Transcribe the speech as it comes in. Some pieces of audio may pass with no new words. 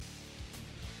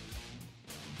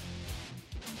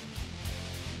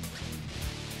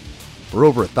For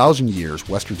over 1,000 years,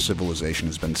 Western civilization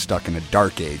has been stuck in a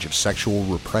dark age of sexual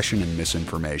repression and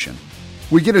misinformation.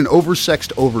 We get an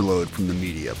oversexed overload from the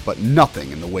media, but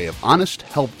nothing in the way of honest,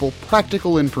 helpful,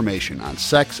 practical information on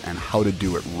sex and how to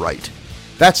do it right.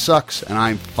 That sucks, and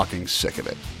I'm fucking sick of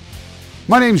it.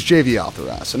 My name's JV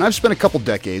Altheras, and I've spent a couple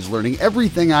decades learning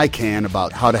everything I can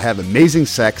about how to have amazing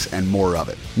sex and more of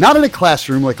it. Not in a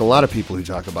classroom like a lot of people who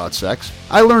talk about sex.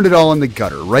 I learned it all in the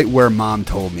gutter, right where Mom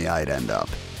told me I'd end up.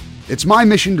 It's my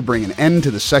mission to bring an end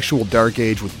to the sexual dark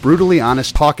age with brutally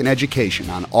honest talk and education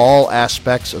on all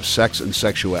aspects of sex and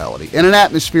sexuality, in an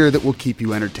atmosphere that will keep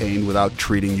you entertained without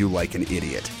treating you like an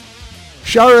idiot.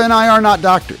 Shara and I are not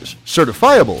doctors.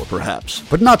 Certifiable, perhaps,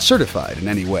 but not certified in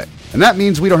any way. And that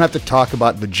means we don't have to talk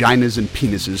about vaginas and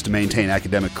penises to maintain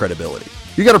academic credibility.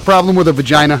 You got a problem with a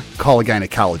vagina? Call a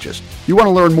gynecologist. You want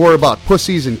to learn more about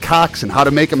pussies and cocks and how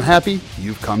to make them happy?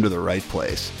 You've come to the right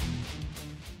place.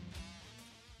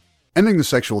 Ending the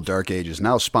Sexual Dark Age is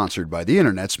now sponsored by the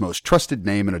internet's most trusted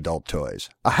name in adult toys.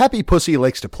 A happy pussy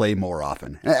likes to play more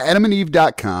often.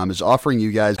 AdamandEve.com is offering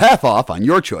you guys half off on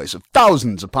your choice of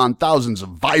thousands upon thousands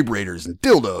of vibrators and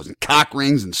dildos and cock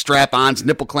rings and strap-ons,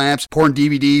 nipple clamps, porn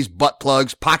DVDs, butt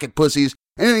plugs, pocket pussies,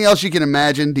 anything else you can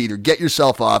imagine to either get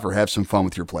yourself off or have some fun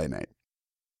with your playmate.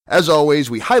 As always,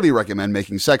 we highly recommend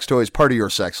making sex toys part of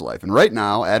your sex life, and right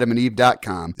now,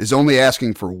 AdamandEve.com is only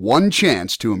asking for one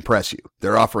chance to impress you.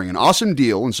 They're offering an awesome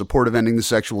deal in support of ending the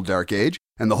sexual dark age,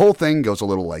 and the whole thing goes a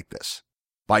little like this.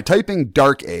 By typing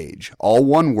Dark Age, all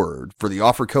one word, for the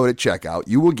offer code at checkout,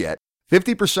 you will get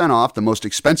 50% off the most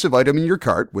expensive item in your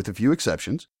cart, with a few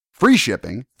exceptions, free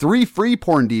shipping, 3 free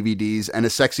porn DVDs, and a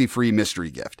sexy free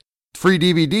mystery gift. Free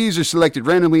DVDs are selected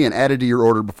randomly and added to your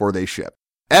order before they ship.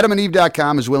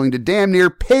 AdamandEve.com is willing to damn near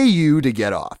pay you to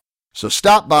get off. So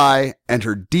stop by,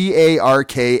 enter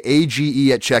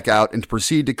DARKAGE at checkout, and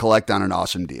proceed to collect on an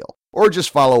awesome deal. Or just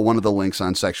follow one of the links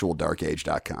on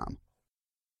sexualdarkage.com.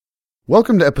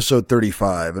 Welcome to episode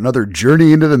 35, another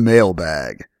journey into the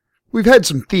mailbag. We've had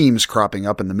some themes cropping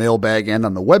up in the mailbag and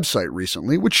on the website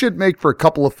recently, which should make for a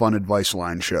couple of fun advice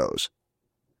line shows.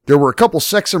 There were a couple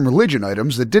sex and religion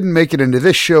items that didn't make it into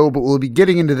this show, but we'll be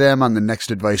getting into them on the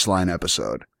next Advice Line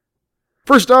episode.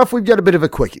 First off, we've got a bit of a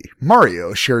quickie.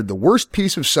 Mario shared the worst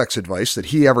piece of sex advice that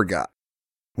he ever got.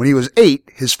 When he was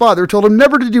 8, his father told him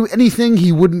never to do anything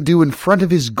he wouldn't do in front of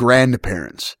his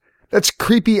grandparents. That's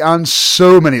creepy on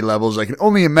so many levels, I can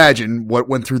only imagine what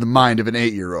went through the mind of an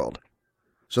 8-year-old.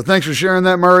 So thanks for sharing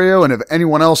that, Mario, and if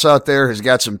anyone else out there has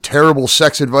got some terrible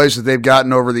sex advice that they've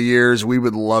gotten over the years, we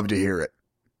would love to hear it.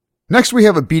 Next, we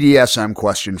have a BDSM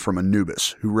question from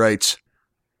Anubis, who writes,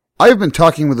 I have been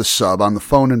talking with a sub on the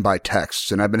phone and by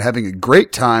texts, and I've been having a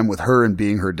great time with her and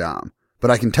being her dom.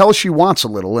 But I can tell she wants a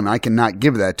little, and I cannot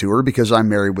give that to her because I'm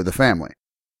married with a family.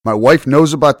 My wife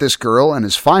knows about this girl and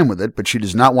is fine with it, but she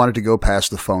does not want it to go past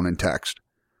the phone and text.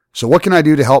 So what can I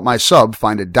do to help my sub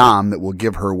find a dom that will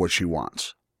give her what she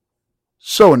wants?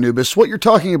 So, Anubis, what you're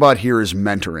talking about here is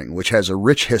mentoring, which has a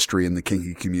rich history in the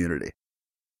kinky community.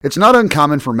 It's not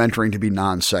uncommon for mentoring to be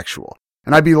non-sexual,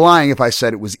 and I'd be lying if I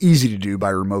said it was easy to do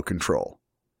by remote control.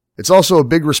 It's also a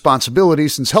big responsibility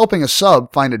since helping a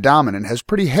sub find a dominant has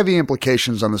pretty heavy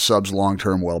implications on the sub's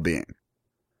long-term well-being.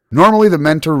 Normally, the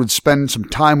mentor would spend some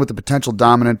time with the potential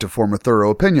dominant to form a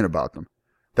thorough opinion about them.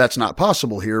 That's not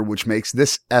possible here, which makes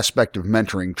this aspect of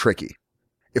mentoring tricky.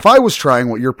 If I was trying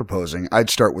what you're proposing, I'd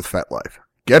start with FetLife.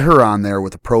 Get her on there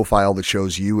with a profile that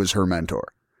shows you as her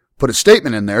mentor. Put a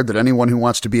statement in there that anyone who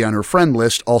wants to be on her friend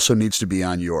list also needs to be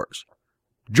on yours.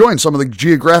 Join some of the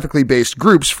geographically based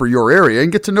groups for your area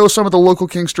and get to know some of the local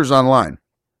kinksters online.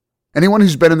 Anyone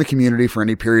who's been in the community for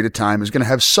any period of time is going to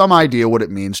have some idea what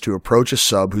it means to approach a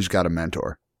sub who's got a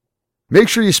mentor. Make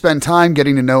sure you spend time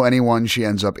getting to know anyone she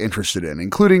ends up interested in,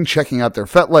 including checking out their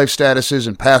FetLife statuses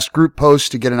and past group posts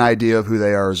to get an idea of who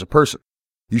they are as a person.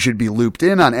 You should be looped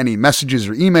in on any messages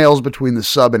or emails between the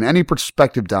sub and any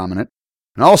prospective dominant.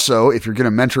 And also, if you're going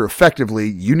to mentor effectively,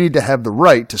 you need to have the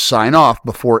right to sign off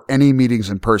before any meetings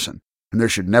in person, and there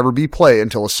should never be play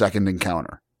until a second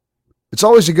encounter. It's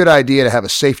always a good idea to have a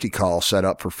safety call set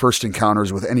up for first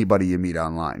encounters with anybody you meet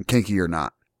online, kinky or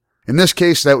not. In this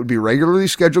case, that would be regularly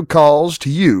scheduled calls to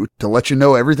you to let you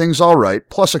know everything's all right,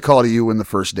 plus a call to you when the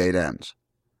first date ends.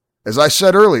 As I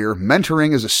said earlier,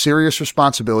 mentoring is a serious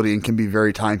responsibility and can be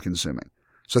very time-consuming,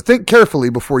 so think carefully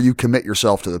before you commit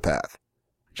yourself to the path.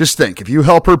 Just think, if you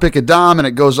help her pick a dom and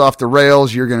it goes off the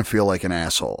rails, you're going to feel like an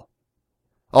asshole.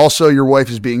 Also, your wife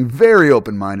is being very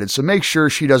open-minded, so make sure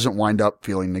she doesn't wind up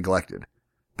feeling neglected.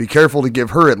 Be careful to give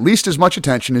her at least as much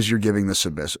attention as you're giving the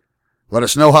submissive. Let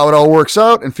us know how it all works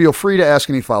out, and feel free to ask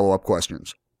any follow-up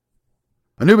questions.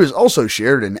 Anubis also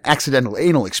shared an accidental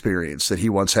anal experience that he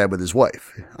once had with his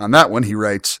wife. On that one, he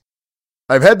writes,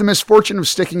 I've had the misfortune of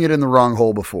sticking it in the wrong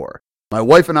hole before. My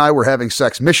wife and I were having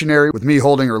sex missionary with me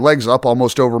holding her legs up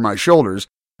almost over my shoulders,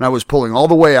 and I was pulling all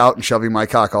the way out and shoving my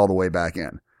cock all the way back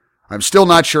in. I'm still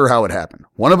not sure how it happened.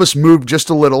 One of us moved just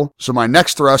a little, so my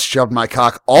next thrust shoved my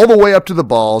cock all the way up to the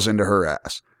balls into her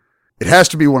ass. It has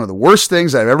to be one of the worst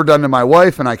things I've ever done to my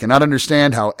wife, and I cannot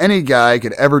understand how any guy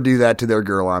could ever do that to their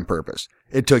girl on purpose.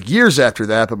 It took years after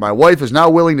that, but my wife is now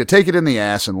willing to take it in the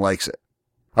ass and likes it.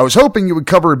 I was hoping you would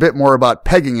cover a bit more about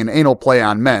pegging and anal play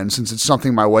on men, since it's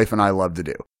something my wife and I love to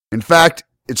do. In fact,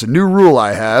 it's a new rule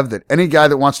I have that any guy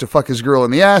that wants to fuck his girl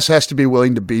in the ass has to be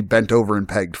willing to be bent over and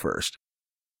pegged first.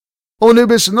 Well,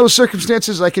 Anubis, in those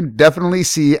circumstances, I can definitely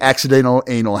see accidental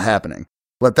anal happening.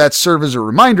 Let that serve as a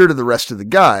reminder to the rest of the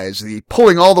guys. The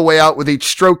pulling all the way out with each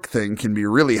stroke thing can be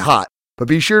really hot, but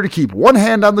be sure to keep one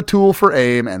hand on the tool for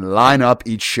aim and line up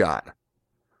each shot.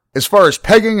 As far as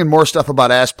pegging and more stuff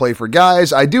about ass play for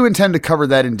guys, I do intend to cover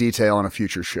that in detail on a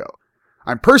future show.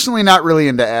 I'm personally not really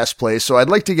into ass play, so I'd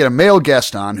like to get a male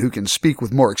guest on who can speak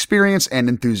with more experience and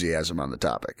enthusiasm on the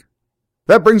topic.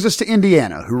 That brings us to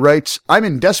Indiana, who writes, I'm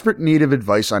in desperate need of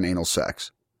advice on anal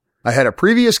sex. I had a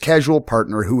previous casual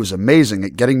partner who was amazing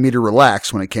at getting me to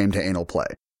relax when it came to anal play.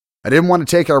 I didn't want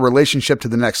to take our relationship to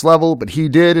the next level, but he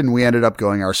did, and we ended up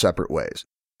going our separate ways.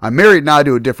 I'm married now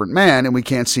to a different man, and we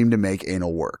can't seem to make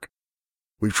anal work.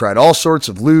 We've tried all sorts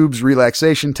of lubes,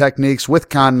 relaxation techniques, with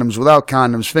condoms, without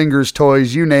condoms, fingers,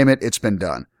 toys, you name it, it's been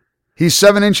done. He's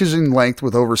 7 inches in length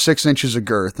with over 6 inches of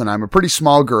girth, and I'm a pretty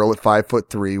small girl at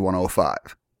 5'3",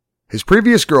 105. His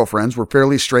previous girlfriends were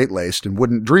fairly straight-laced and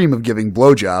wouldn't dream of giving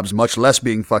blowjobs, much less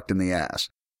being fucked in the ass.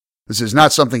 This is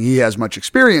not something he has much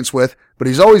experience with, but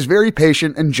he's always very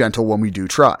patient and gentle when we do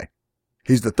try.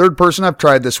 He's the third person I've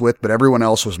tried this with, but everyone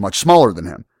else was much smaller than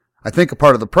him. I think a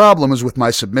part of the problem is with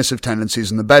my submissive tendencies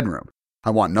in the bedroom. I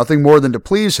want nothing more than to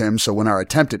please him, so when our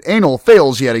attempt at anal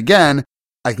fails yet again,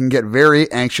 I can get very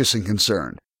anxious and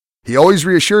concerned. He always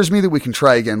reassures me that we can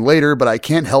try again later, but I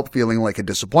can't help feeling like a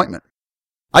disappointment.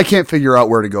 I can't figure out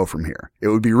where to go from here. It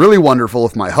would be really wonderful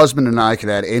if my husband and I could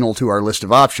add anal to our list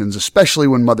of options, especially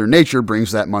when Mother Nature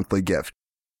brings that monthly gift.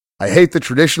 I hate that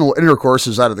traditional intercourse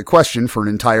is out of the question for an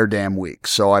entire damn week,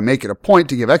 so I make it a point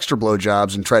to give extra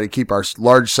blowjobs and try to keep our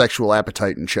large sexual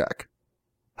appetite in check.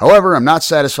 However, I'm not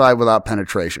satisfied without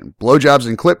penetration. Blowjobs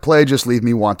and clip play just leave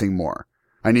me wanting more.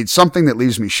 I need something that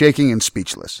leaves me shaking and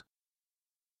speechless.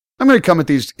 I'm going to come at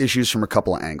these issues from a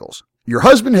couple of angles. Your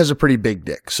husband has a pretty big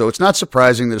dick, so it's not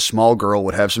surprising that a small girl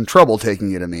would have some trouble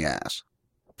taking it in the ass.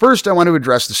 First, I want to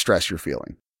address the stress you're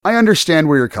feeling. I understand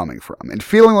where you're coming from, and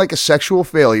feeling like a sexual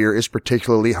failure is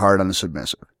particularly hard on a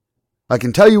submissive. I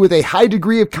can tell you with a high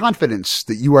degree of confidence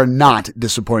that you are not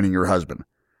disappointing your husband.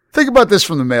 Think about this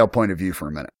from the male point of view for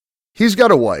a minute. He's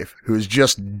got a wife who is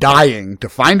just dying to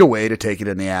find a way to take it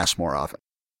in the ass more often.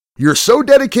 You're so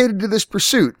dedicated to this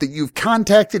pursuit that you've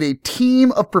contacted a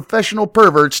team of professional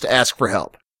perverts to ask for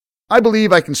help. I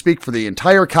believe I can speak for the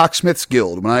entire Cocksmiths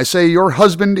Guild when I say your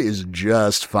husband is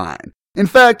just fine. In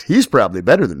fact, he's probably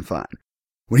better than fine.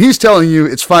 When he's telling you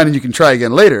it's fine and you can try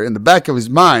again later, in the back of his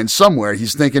mind somewhere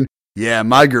he's thinking, yeah,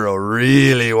 my girl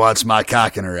really wants my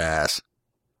cock in her ass.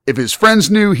 If his friends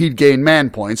knew, he'd gain man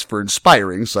points for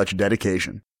inspiring such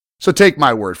dedication. So take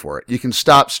my word for it, you can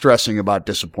stop stressing about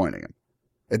disappointing him.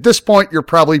 At this point, you're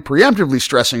probably preemptively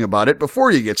stressing about it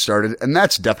before you get started, and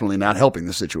that's definitely not helping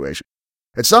the situation.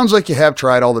 It sounds like you have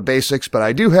tried all the basics, but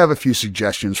I do have a few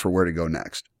suggestions for where to go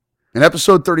next. In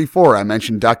episode 34, I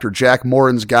mentioned Dr. Jack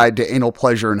Morin's Guide to Anal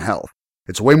Pleasure and Health.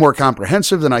 It's way more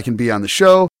comprehensive than I can be on the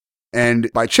show, and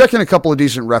by checking a couple of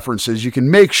decent references, you can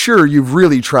make sure you've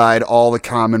really tried all the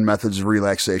common methods of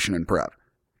relaxation and prep.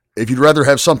 If you'd rather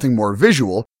have something more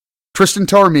visual, Tristan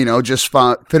Taormino just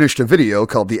finished a video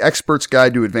called The Expert's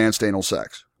Guide to Advanced Anal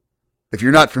Sex. If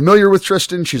you're not familiar with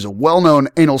Tristan, she's a well-known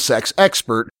anal sex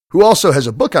expert who also has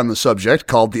a book on the subject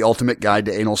called The Ultimate Guide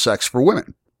to Anal Sex for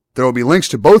Women. There will be links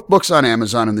to both books on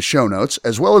Amazon in the show notes,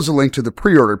 as well as a link to the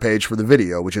pre-order page for the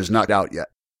video, which is not out yet.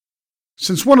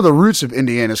 Since one of the roots of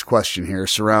Indiana's question here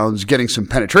surrounds getting some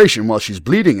penetration while she's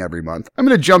bleeding every month, I'm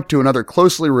going to jump to another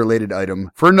closely related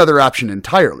item for another option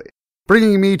entirely,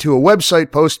 bringing me to a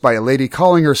website post by a lady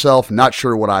calling herself Not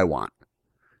Sure What I Want.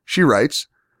 She writes,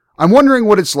 I'm wondering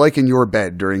what it's like in your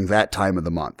bed during that time of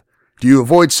the month. Do you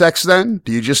avoid sex then?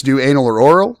 Do you just do anal or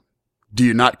oral? Do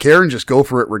you not care and just go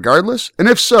for it regardless? And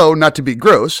if so, not to be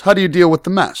gross, how do you deal with the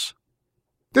mess?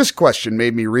 This question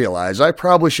made me realize I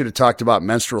probably should have talked about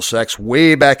menstrual sex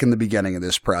way back in the beginning of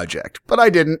this project, but I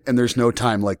didn't, and there's no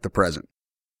time like the present.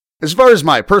 As far as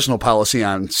my personal policy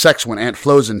on sex when Aunt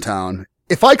Flo's in town,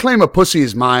 If I claim a pussy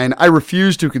is mine, I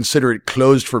refuse to consider it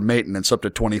closed for maintenance up to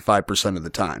 25% of the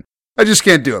time. I just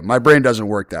can't do it. My brain doesn't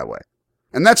work that way.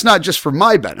 And that's not just for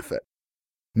my benefit.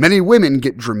 Many women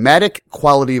get dramatic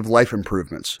quality of life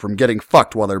improvements from getting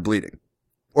fucked while they're bleeding.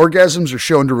 Orgasms are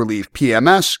shown to relieve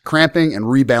PMS, cramping, and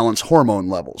rebalance hormone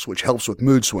levels, which helps with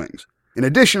mood swings. In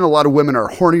addition, a lot of women are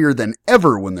hornier than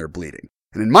ever when they're bleeding.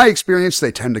 And in my experience,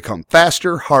 they tend to come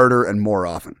faster, harder, and more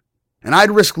often. And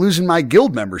I'd risk losing my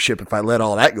guild membership if I let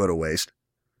all that go to waste.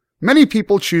 Many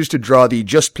people choose to draw the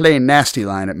just plain nasty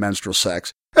line at menstrual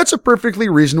sex. That's a perfectly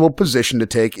reasonable position to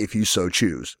take if you so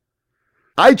choose.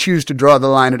 I choose to draw the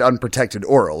line at unprotected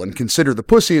oral and consider the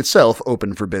pussy itself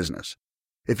open for business.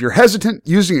 If you're hesitant,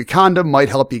 using a condom might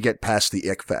help you get past the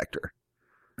ick factor.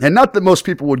 And not that most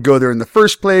people would go there in the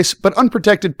first place, but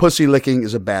unprotected pussy licking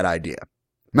is a bad idea.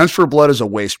 Menstrual blood is a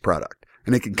waste product,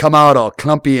 and it can come out all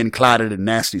clumpy and clotted and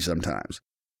nasty sometimes.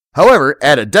 However,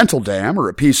 add a dental dam or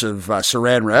a piece of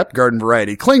saran wrap, garden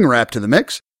variety cling wrap to the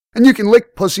mix, and you can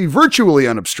lick pussy virtually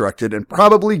unobstructed and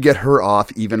probably get her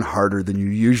off even harder than you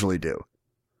usually do.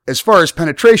 As far as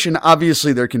penetration,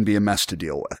 obviously there can be a mess to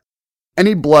deal with.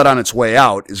 Any blood on its way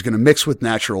out is going to mix with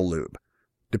natural lube.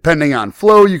 Depending on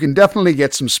flow, you can definitely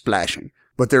get some splashing,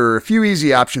 but there are a few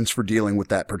easy options for dealing with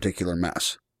that particular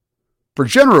mess. For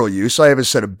general use, I have a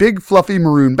set of big fluffy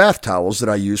maroon bath towels that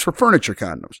I use for furniture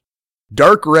condoms.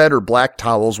 Dark red or black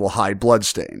towels will hide blood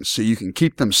stains, so you can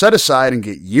keep them set aside and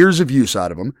get years of use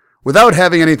out of them without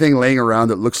having anything laying around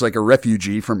that looks like a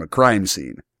refugee from a crime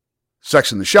scene.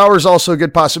 Sex in the shower is also a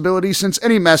good possibility since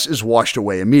any mess is washed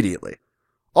away immediately.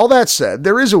 All that said,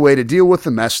 there is a way to deal with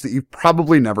the mess that you've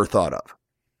probably never thought of.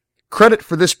 Credit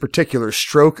for this particular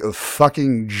stroke of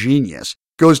fucking genius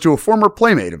goes to a former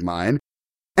playmate of mine,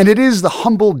 and it is the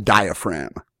humble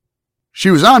diaphragm. She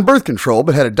was on birth control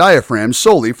but had a diaphragm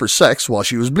solely for sex while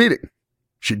she was bleeding.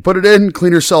 She'd put it in,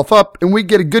 clean herself up, and we'd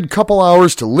get a good couple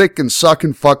hours to lick and suck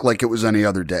and fuck like it was any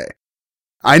other day.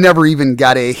 I never even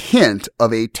got a hint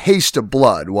of a taste of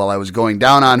blood while I was going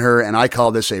down on her, and I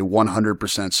call this a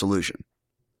 100% solution.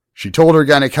 She told her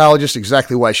gynecologist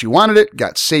exactly why she wanted it,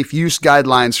 got safe use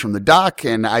guidelines from the doc,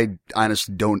 and I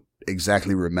honestly don't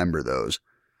exactly remember those.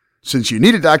 Since you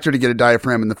need a doctor to get a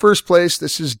diaphragm in the first place,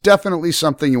 this is definitely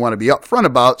something you want to be upfront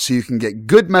about so you can get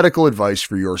good medical advice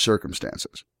for your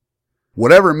circumstances.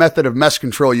 Whatever method of mess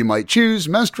control you might choose,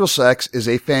 menstrual sex is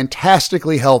a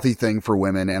fantastically healthy thing for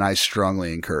women, and I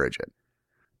strongly encourage it.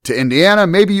 To Indiana,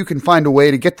 maybe you can find a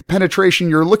way to get the penetration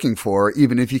you're looking for,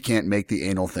 even if you can't make the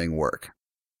anal thing work.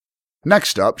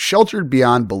 Next up, Sheltered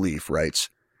Beyond Belief writes,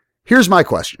 here's my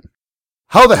question.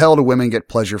 How the hell do women get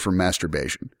pleasure from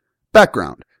masturbation?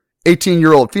 Background.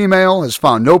 18-year-old female, has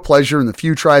found no pleasure in the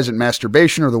few tries at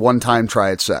masturbation or the one-time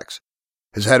try at sex.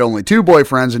 Has had only 2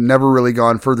 boyfriends and never really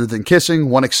gone further than kissing,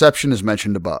 one exception is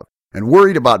mentioned above, and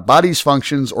worried about body's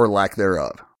functions or lack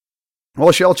thereof.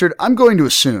 Well, Sheltered, I'm going to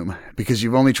assume, because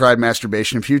you've only tried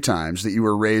masturbation a few times, that you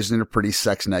were raised in a pretty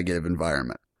sex-negative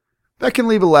environment. That can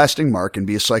leave a lasting mark and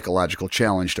be a psychological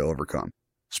challenge to overcome,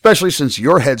 especially since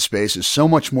your headspace is so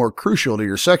much more crucial to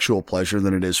your sexual pleasure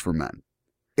than it is for men.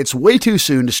 It's way too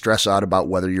soon to stress out about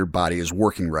whether your body is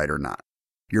working right or not.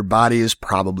 Your body is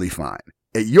probably fine.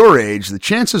 At your age, the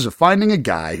chances of finding a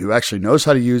guy who actually knows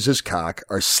how to use his cock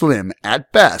are slim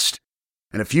at best,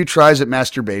 and a few tries at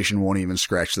masturbation won't even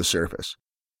scratch the surface.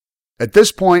 At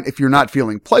this point, if you're not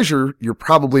feeling pleasure, you're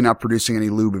probably not producing any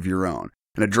lube of your own,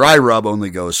 and a dry rub only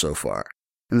goes so far.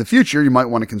 In the future, you might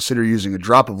want to consider using a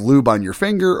drop of lube on your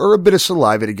finger or a bit of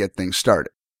saliva to get things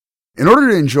started. In order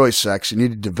to enjoy sex, you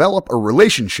need to develop a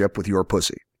relationship with your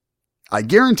pussy. I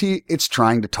guarantee it's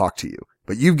trying to talk to you,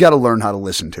 but you've got to learn how to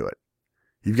listen to it.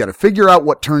 You've got to figure out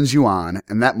what turns you on,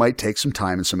 and that might take some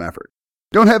time and some effort.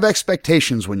 Don't have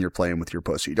expectations when you're playing with your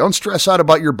pussy. Don't stress out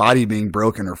about your body being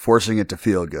broken or forcing it to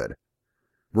feel good.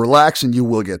 Relax and you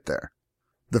will get there.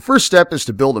 The first step is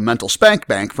to build a mental spank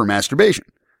bank for masturbation.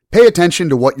 Pay attention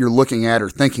to what you're looking at or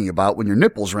thinking about when your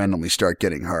nipples randomly start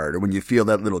getting hard or when you feel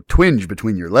that little twinge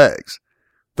between your legs.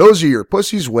 Those are your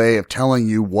pussy's way of telling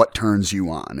you what turns you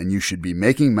on, and you should be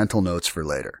making mental notes for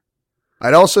later.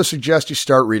 I'd also suggest you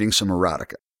start reading some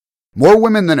erotica. More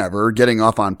women than ever are getting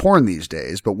off on porn these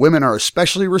days, but women are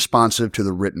especially responsive to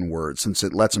the written word since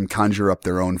it lets them conjure up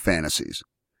their own fantasies.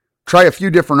 Try a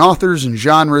few different authors and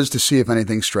genres to see if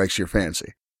anything strikes your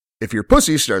fancy. If your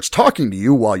pussy starts talking to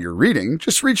you while you're reading,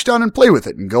 just reach down and play with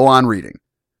it and go on reading.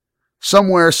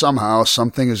 Somewhere, somehow,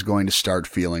 something is going to start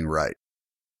feeling right.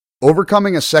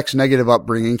 Overcoming a sex-negative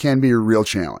upbringing can be a real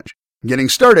challenge. Getting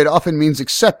started often means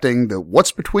accepting that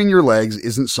what's between your legs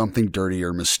isn't something dirty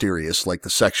or mysterious like the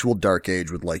sexual dark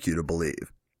age would like you to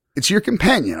believe. It's your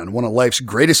companion on one of life's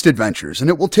greatest adventures, and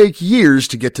it will take years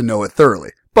to get to know it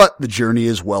thoroughly, but the journey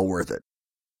is well worth it.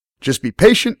 Just be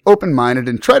patient, open-minded,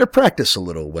 and try to practice a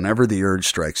little whenever the urge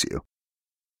strikes you.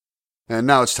 And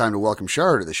now it's time to welcome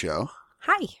Shara to the show.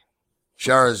 Hi.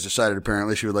 Shara has decided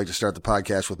apparently she would like to start the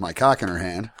podcast with my cock in her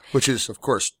hand, which is, of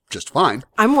course, just fine.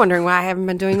 I'm wondering why I haven't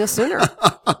been doing this sooner.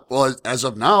 Well, as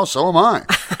of now, so am I.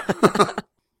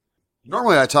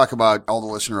 Normally, I talk about all the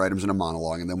listener items in a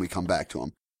monologue, and then we come back to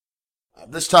them.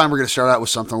 This time, we're going to start out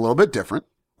with something a little bit different.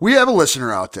 We have a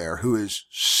listener out there who is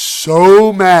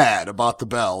so mad about the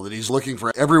bell that he's looking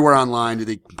for everywhere online that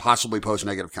he can possibly post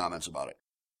negative comments about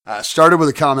it. Started with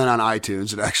a comment on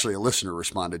iTunes that actually a listener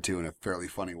responded to in a fairly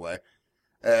funny way.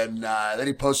 And then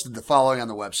he posted the following on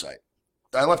the website.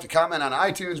 I left a comment on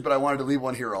iTunes, but I wanted to leave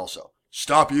one here also.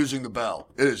 Stop using the bell.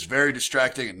 It is very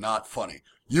distracting and not funny.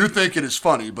 You think it is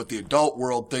funny, but the adult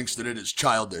world thinks that it is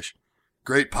childish.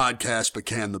 Great podcast, but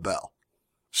can the bell.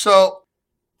 So,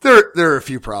 there are a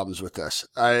few problems with this.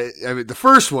 I mean, the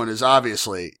first one is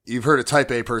obviously, you've heard of type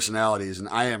A personalities, and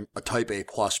I am a type A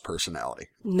plus personality.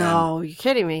 No, you're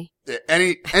kidding me.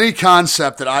 Any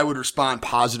concept that I would respond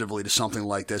positively to something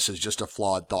like this is just a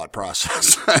flawed thought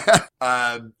process.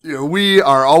 We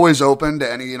are always open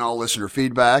to any and all listener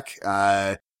feedback.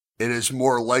 It is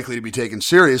more likely to be taken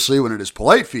seriously when it is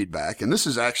polite feedback, and this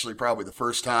is actually probably the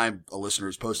first time a listener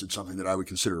has posted something that I would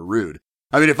consider rude.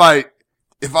 I mean, if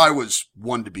I was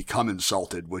one to become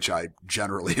insulted, which I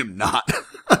generally am not,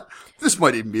 this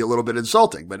might even be a little bit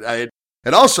insulting, but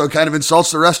it also kind of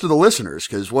insults the rest of the listeners,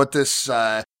 because what this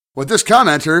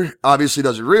commenter obviously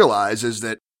doesn't realize is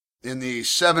that in the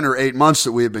 7 or 8 months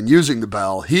that we have been using the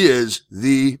bell, he is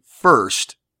the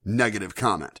first negative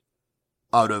comment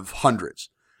out of hundreds.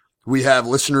 We have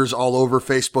listeners all over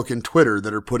Facebook and Twitter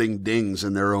that are putting dings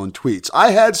in their own tweets.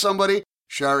 I had somebody,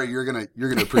 Shari, you're gonna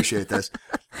appreciate this.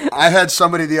 I had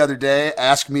somebody the other day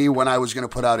ask me when I was gonna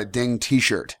put out a ding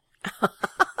t-shirt.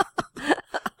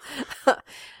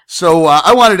 So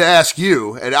I wanted to ask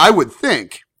you, and I would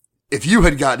think if you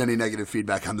had gotten any negative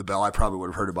feedback on the bell, I probably would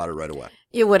have heard about it right away.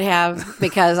 You would have,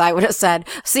 because I would have said,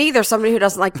 see, there's somebody who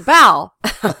doesn't like the bell.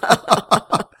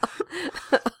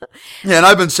 Yeah, and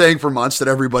I've been saying for months that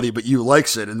everybody but you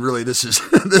likes it, and really this is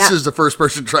the first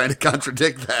person trying to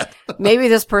contradict that. Maybe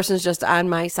this person's just on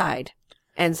my side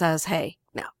and says, hey,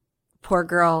 no, poor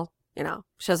girl, she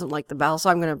doesn't like the bell, so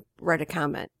I'm going to write a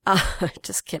comment.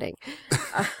 Just kidding.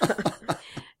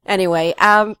 Anyway,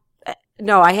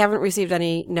 no, I haven't received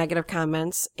any negative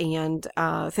comments, and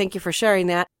thank you for sharing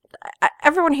that.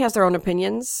 Everyone has their own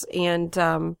opinions, and,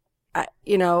 I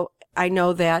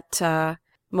know that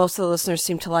most of the listeners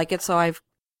seem to like it, so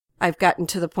I've gotten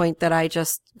to the point that I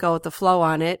just go with the flow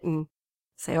on it and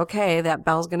say, okay, that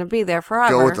bell's going to be there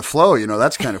forever. Go with the flow.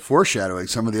 That's kind of foreshadowing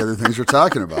some of the other things we're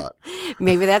talking about.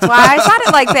 Maybe that's why I said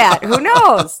it like that. Who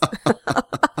knows?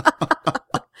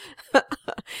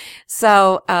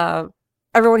 So,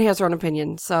 everyone has their own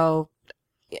opinion. So,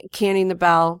 canning the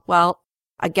bell, well,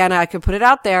 again, I could put it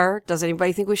out there. Does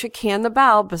anybody think we should can the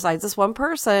bell besides this one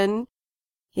person?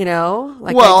 I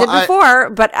did before,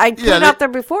 but I put it out there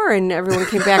before and everyone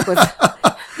came back with.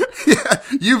 Yeah,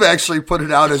 you've actually put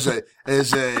it out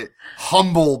as a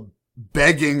humble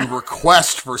begging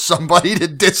request for somebody to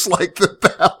dislike the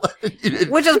bell.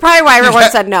 Which is probably why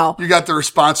everyone said no. You got the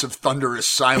response of thunderous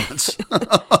silence.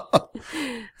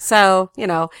 So,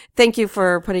 thank you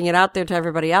for putting it out there to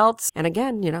everybody else. And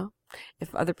again,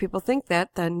 if other people think that,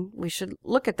 then we should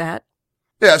look at that.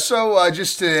 Yeah, so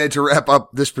just to wrap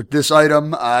up this item,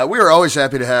 we are always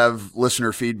happy to have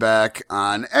listener feedback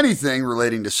on anything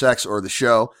relating to sex or the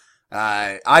show.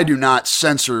 I do not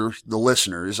censor the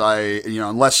listeners.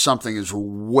 Unless something is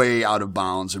way out of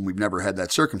bounds, and we've never had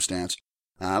that circumstance,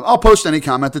 I'll post any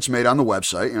comment that's made on the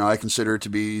website. I consider it to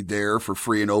be there for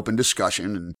free and open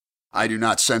discussion, and I do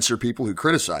not censor people who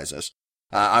criticize us.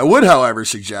 I would, however,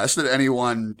 suggest that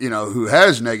anyone, who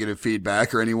has negative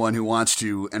feedback or anyone who wants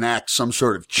to enact some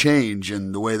sort of change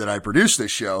in the way that I produce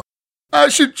this show,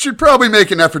 should probably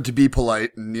make an effort to be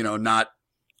polite and, not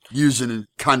use a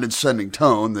condescending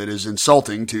tone that is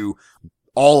insulting to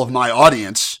all of my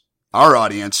audience, our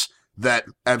audience, that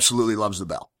absolutely loves the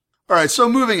bell. All right, so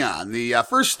moving on. The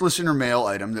first listener mail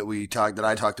item that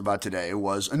I talked about today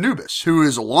was Anubis, who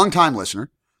is a longtime listener.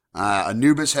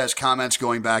 Anubis has comments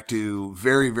going back to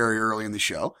very, very early in the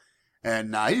show,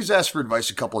 and he's asked for advice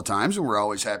a couple of times, and we're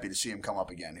always happy to see him come up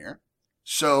again here.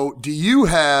 So, do you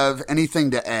have anything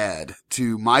to add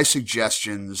to my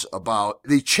suggestions about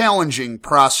the challenging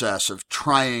process of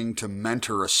trying to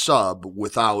mentor a sub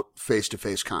without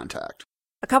face-to-face contact?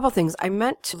 A couple things. I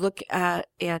meant to look at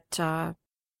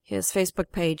his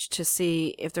Facebook page to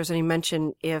see if there's any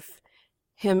mention if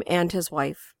him and his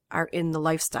wife are in the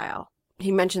lifestyle. He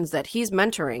mentions that he's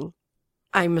mentoring.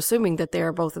 I'm assuming that they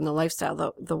are both in the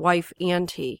lifestyle, the wife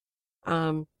and he.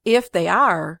 If they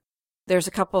are, there's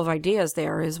a couple of ideas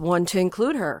there. Is one, to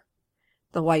include her,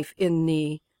 the wife, in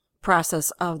the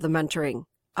process of the mentoring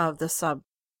of the sub.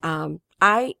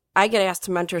 I get asked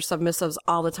to mentor submissives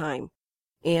all the time.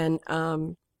 And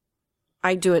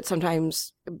I do it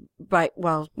sometimes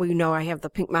we know I have the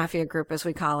Pink Mafia group, as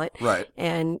we call it. Right.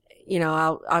 And,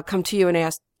 I'll come to you and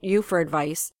ask you for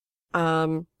advice.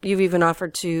 You've even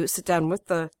offered to sit down with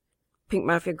the Pink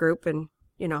Mafia group and,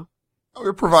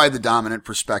 We provide the dominant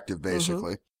perspective,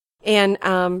 basically. Mm-hmm.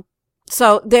 And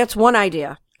so that's one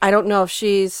idea. I don't know if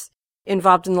she's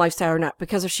involved in the lifestyle or not,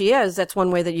 because if she is, that's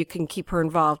one way that you can keep her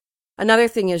involved. Another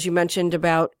thing is, you mentioned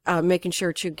about making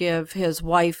sure to give his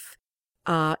wife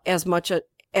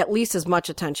at least as much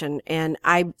attention, and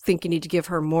I think you need to give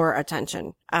her more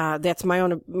attention. That's my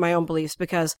own beliefs,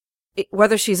 because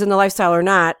whether she's in the lifestyle or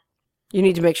not, you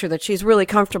need to make sure that she's really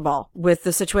comfortable with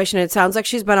the situation. It sounds like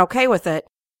she's been okay with it,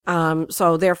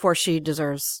 so therefore she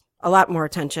deserves a lot more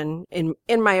attention.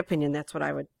 In my opinion, that's what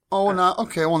I would. Oh, now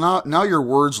okay. Well, now your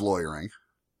words lawyering,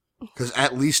 because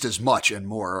at least as much and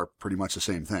more are pretty much the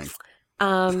same thing.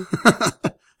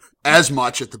 As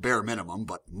much at the bare minimum,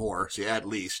 but more. See, at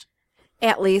least.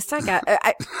 At least I got.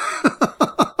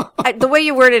 The way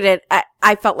you worded it,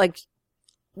 I felt like,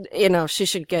 she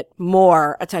should get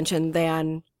more attention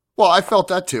than. Well, I felt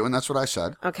that too, and that's what I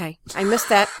said. Okay, I missed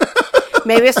that.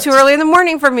 Maybe it's too early in the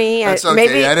morning for me. That's okay.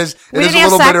 Maybe it is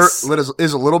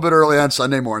a little bit early on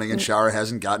Sunday morning, and Shower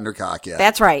hasn't gotten her cock yet.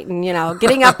 That's right. And,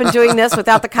 getting up and doing this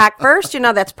without the cock first,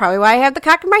 that's probably why I have the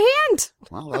cock in my hand.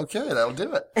 Well, okay, that'll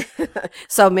do it.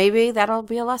 So maybe that'll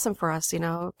be a lesson for us,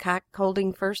 cock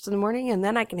holding first in the morning, and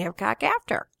then I can have cock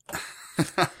after.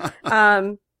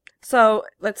 So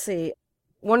let's see.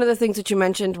 One of the things that you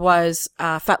mentioned was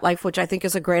FetLife, which I think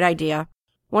is a great idea.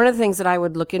 One of the things that I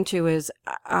would look into is,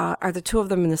 are the two of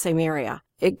them in the same area?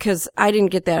 Because I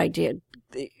didn't get that idea.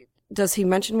 Does he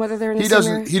mention whether they're in the same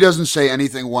area? He doesn't say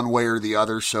anything one way or the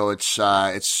other, so it's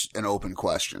an open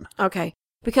question. Okay.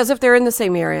 Because if they're in the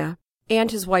same area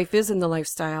and his wife is in the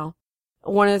lifestyle,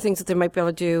 one of the things that they might be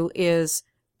able to do is,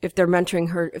 if they're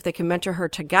mentoring her, if they can mentor her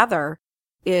together,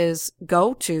 is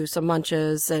go to some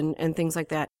lunches and things like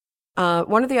that.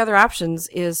 One of the other options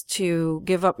is to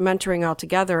give up mentoring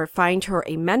altogether, find her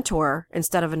a mentor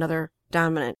instead of another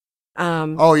dominant. You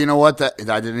know what? That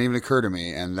didn't even occur to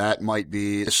me, and that might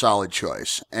be a solid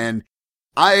choice. And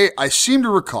I seem to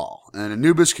recall, and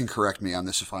Anubis can correct me on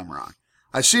this if I'm wrong,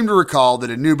 I seem to recall that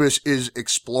Anubis is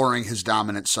exploring his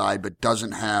dominant side, but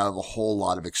doesn't have a whole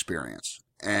lot of experience.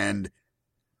 And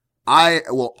I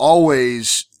will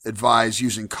always advise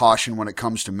using caution when it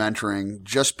comes to mentoring,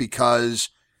 just because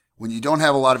when you don't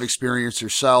have a lot of experience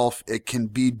yourself, it can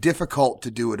be difficult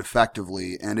to do it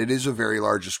effectively, and it is a very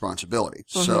large responsibility.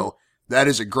 Mm-hmm. So that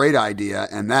is a great idea,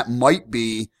 and that might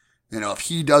be, if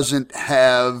he doesn't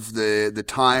have the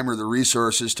time or the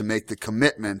resources to make the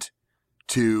commitment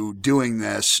to doing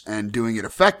this and doing it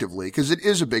effectively, because it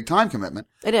is a big time commitment.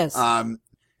 It is.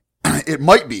 It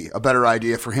might be a better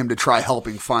idea for him to try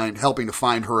helping to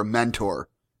find her a mentor,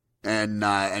 and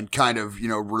kind of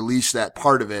release that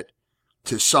part of it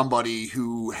to somebody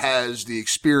who has the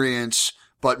experience,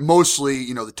 but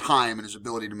mostly, the time and has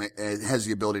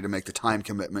the ability to make the time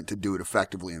commitment to do it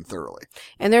effectively and thoroughly.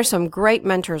 And there's some great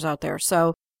mentors out there.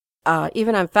 So,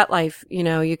 even on FetLife,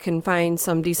 you can find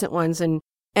some decent ones and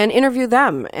interview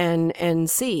them and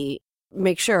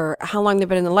make sure how long they've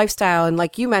been in the lifestyle. And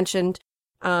like you mentioned,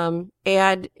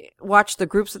 watch the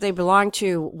groups that they belong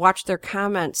to, watch their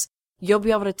comments. You'll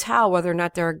be able to tell whether or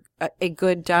not they're a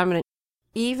good dominant.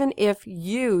 Even if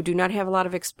you do not have a lot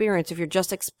of experience, if you're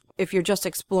just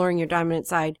exploring your dominant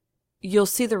side, you'll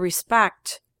see the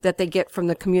respect that they get from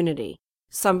the community.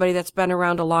 Somebody that's been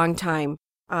around a long time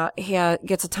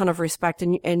gets a ton of respect,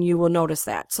 and you will notice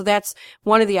that. So that's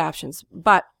one of the options.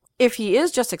 But if he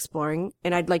is just exploring,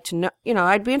 and I'd like to know,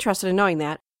 I'd be interested in knowing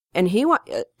that, and he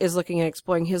is looking at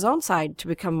exploring his own side to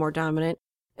become more dominant,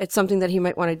 it's something that he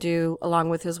might want to do along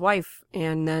with his wife,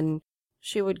 and then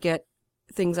she would get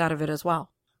things out of it as well.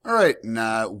 All right. And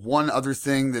one other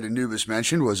thing that Anubis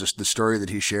mentioned was the story that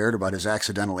he shared about his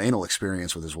accidental anal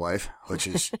experience with his wife, which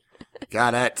is,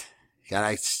 that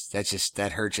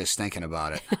hurt just thinking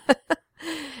about it.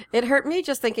 It hurt me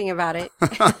just thinking about it.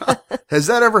 Has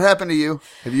that ever happened to you?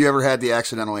 Have you ever had the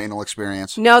accidental anal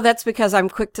experience? No, that's because I'm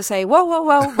quick to say, whoa, whoa,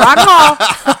 whoa, wrong hole.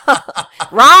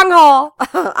 Wrong hole.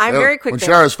 I'm very quick When there.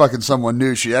 Shara's fucking someone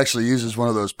new, she actually uses one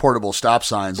of those portable stop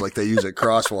signs like they use at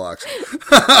crosswalks.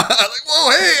 Like,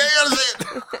 whoa, hey, I gotta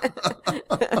say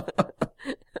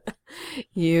it.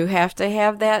 You have to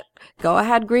have that go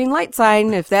ahead green light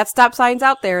sign. If that stop sign's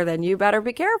out there, then you better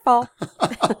be careful.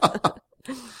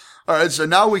 All right, so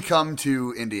now we come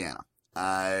to Indiana,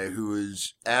 who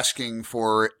is asking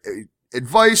for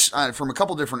advice from a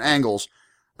couple different angles,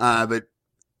 but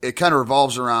it kind of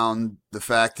revolves around the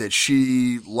fact that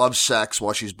she loves sex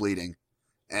while she's bleeding,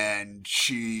 and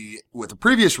she, with a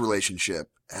previous relationship,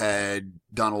 had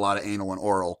done a lot of anal and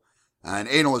oral, and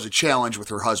anal is a challenge with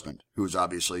her husband, who is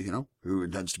obviously, who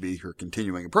intends to be her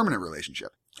continuing and permanent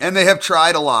relationship. And they have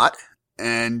tried a lot,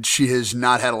 and she has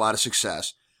not had a lot of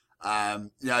success. Now,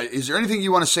 is there anything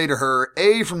you want to say to her,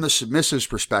 A, from the submissive's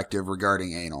perspective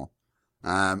regarding anal?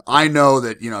 I know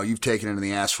that, you've taken it in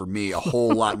the ass for me a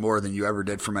whole lot more than you ever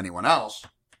did from anyone else.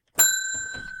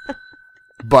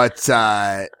 But,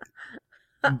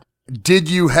 did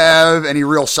you have any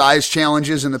real size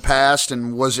challenges in the past?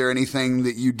 And was there anything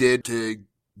that you did to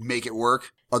make it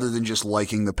work other than just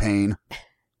liking the pain?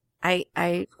 I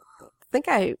think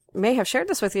I may have shared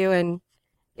this with you, and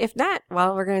if not,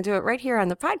 well, we're going to do it right here on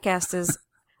the podcast, is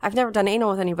I've never done anal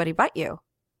with anybody but you.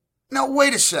 Now,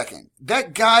 wait a second.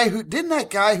 Didn't that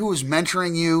guy who was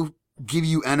mentoring you give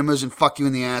you enemas and fuck you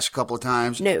in the ass a couple of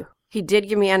times? No, he did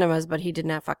give me enemas, but he did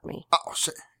not fuck me. Oh,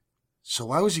 so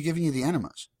why was he giving you the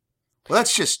enemas? Well,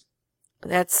 that's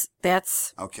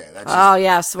okay. Oh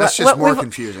yes, that's just more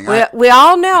confusing. We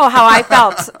all know how I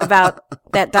felt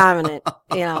about that dominant.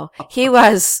 He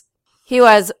was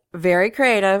very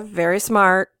creative, very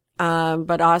smart,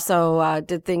 but also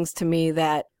did things to me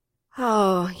that,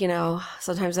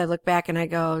 sometimes I look back and I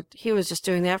go, he was just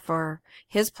doing that for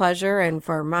his pleasure and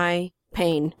for my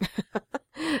pain.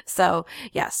 So,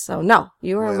 yes. So, no,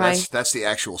 you were that's the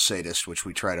actual sadist, which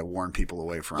we try to warn people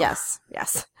away from. Yes.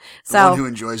 The one who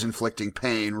enjoys inflicting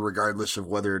pain regardless of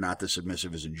whether or not the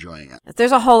submissive is enjoying it.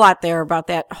 There's a whole lot there about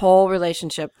that whole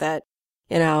relationship that,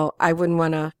 I wouldn't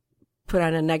want to put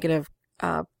on a negative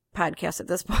podcast at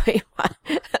this point.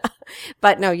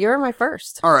 But no, you're my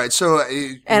first. All right. So,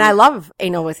 and I love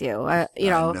anal with you. I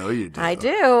know you do. I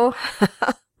do.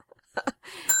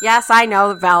 Yes, I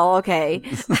know, Val. Okay.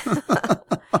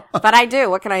 But I do.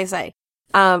 What can I say?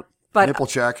 But nipple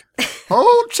check.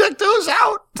 Oh, check those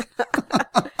out.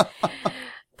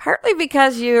 Partly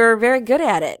because you're very good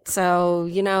at it. So,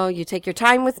 you take your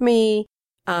time with me.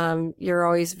 You're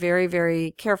always very,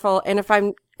 very careful. And if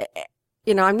I'm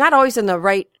not always in the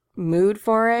right mood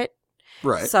for it.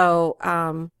 Right. So,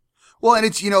 well, and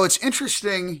it's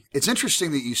interesting. It's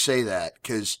interesting that you say that,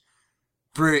 because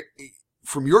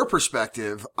from your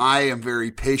perspective, I am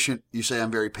very patient. You say I'm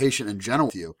very patient and gentle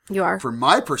with you. You are. From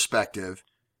my perspective,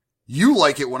 you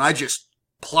like it when I just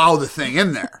plow the thing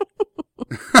in there.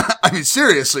 I mean,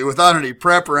 seriously, without any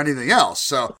prep or anything else.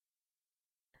 So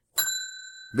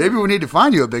maybe we need to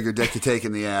find you a bigger dick to take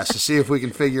in the ass to see if we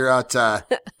can figure out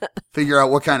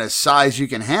what kind of size you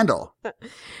can handle.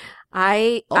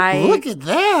 Look at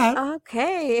that.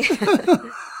 Okay.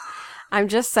 I'm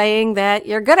just saying that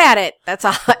you're good at it. That's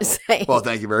all I'm saying. Well,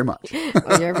 thank you very much.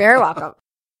 Well, you're very welcome.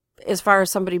 As far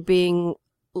as somebody being,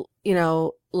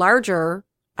 larger,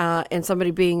 and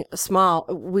somebody being small,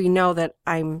 we know that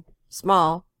I'm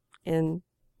small in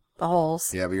the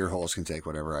holes. Yeah, but your holes can take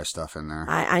whatever I stuff in there.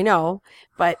 I know,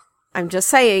 but I'm just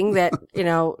saying that,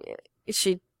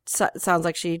 she sounds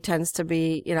like she tends to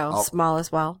be, small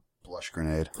as well. Blush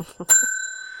grenade.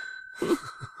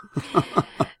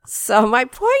 So my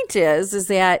point is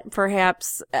that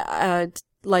perhaps,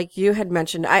 like you had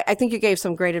mentioned, I think you gave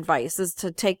some great advice, is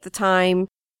to take the time,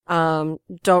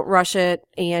 don't rush it,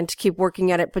 and to keep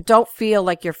working at it, but don't feel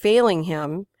like you're failing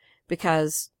him,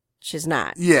 because she's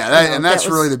not. Yeah, that's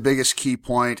really the biggest key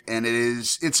point, and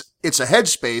it's a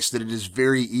headspace that it is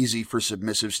very easy for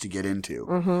submissives to get into.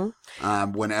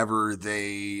 Mm-hmm. Whenever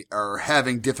they are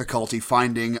having difficulty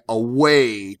finding a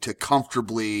way to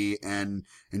comfortably and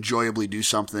enjoyably do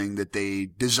something that they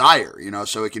desire,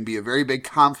 so it can be a very big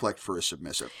conflict for a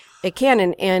submissive. It can,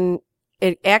 and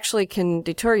it actually can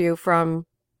deter you from,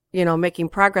 making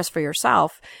progress for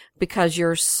yourself, because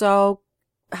you're so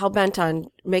hell-bent on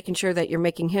making sure that you're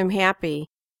making him happy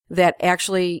that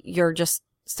actually you're just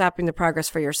stopping the progress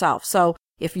for yourself. So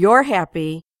if you're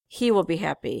happy, he will be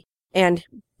happy. And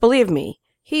believe me,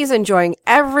 he's enjoying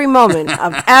every moment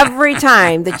of every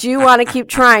time that you want to keep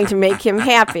trying to make him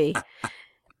happy.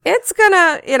 it's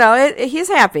gonna, he's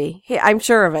happy. I'm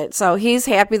sure of it. So he's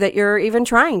happy that you're even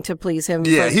trying to please him.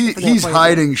 Yeah, he's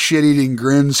hiding shit-eating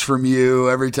grins from you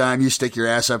every time you stick your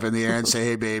ass up in the air and say,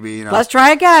 "Hey, baby, let's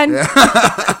try again."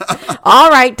 Yeah. All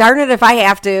right, darn it, if I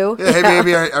have to. Yeah, hey,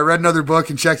 baby, I read another book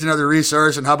and checked another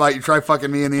resource, and how about you try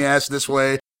fucking me in the ass this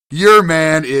way? Your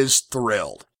man is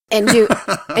thrilled. And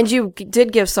you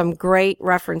did give some great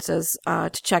references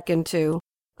to check into.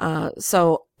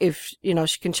 So if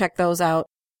she can check those out.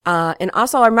 And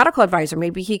also our medical advisor,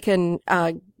 maybe he can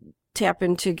tap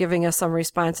into giving us some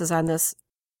responses on this.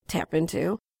 Tap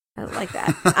into, I like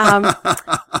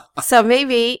that. So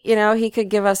maybe he could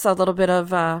give us a little bit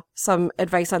of some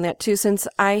advice on that too, since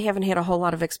I haven't had a whole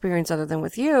lot of experience other than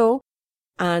with you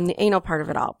on the anal part of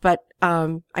it all. But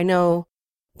I know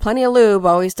plenty of lube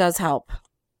always does help.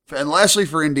 And lastly,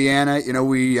 for Indiana,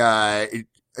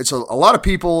 it's a lot of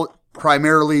people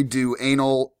primarily do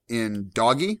anal in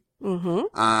doggy.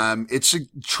 Mm-hmm.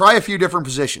 Try a few different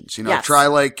positions, yes.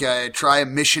 Try a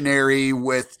missionary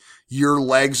with your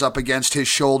legs up against his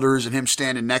shoulders and him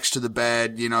standing next to the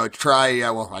bed,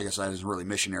 well, I guess that isn't really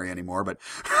missionary anymore, but,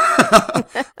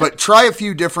 but try a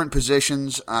few different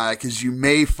positions, cause you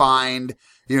may find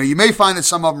that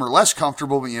some of them are less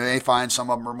comfortable, but you may find some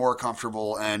of them are more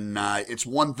comfortable. And, it's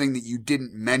one thing that you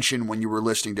didn't mention when you were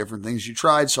listing different things you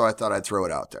tried. So I thought I'd throw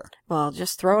it out there. Well,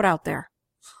 just throw it out there.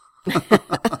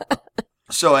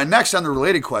 So, and next on the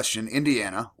related question,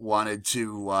 Indiana's one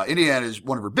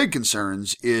of her big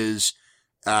concerns is,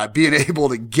 being able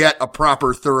to get a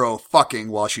proper thorough fucking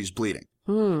while she's bleeding.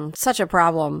 Such a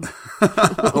problem.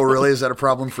 Oh, really? Is that a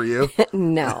problem for you?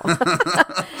 No.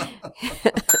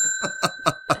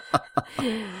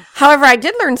 However, I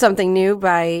did learn something new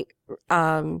by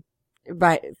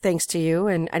thanks to you,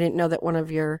 and I didn't know that one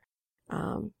of your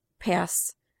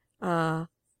past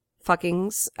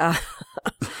fuckings and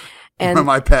one of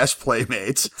my past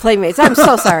playmates. I'm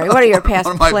so sorry. What are your past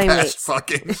one of my playmates? Past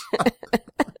fuckings.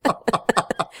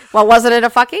 Well, wasn't it a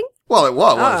fucking? Well, it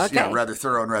was. Oh, okay. Yeah, rather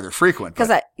thorough and rather frequent.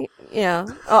 Because yeah.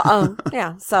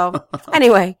 So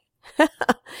anyway,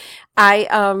 I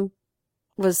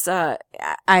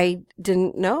I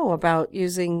didn't know about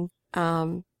using.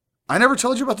 I never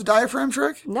told you about the diaphragm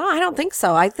trick? No, I don't think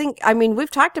so. We've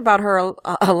talked about her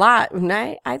a lot, and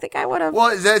I think I would have.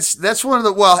 Well, that's one of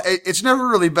it's never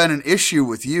really been an issue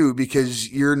with you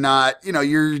because you're not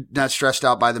stressed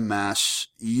out by the mess.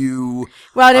 If you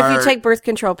take birth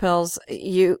control pills,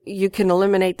 you can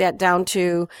eliminate that down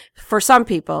to, for some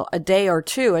people, a day or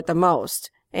two at the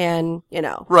most. And,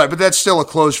 Right, but that's still a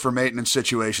closed for maintenance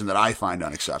situation that I find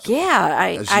unacceptable.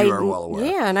 Yeah, as you are well aware.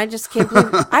 Yeah, and I just can't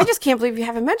believe you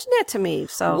haven't mentioned that to me.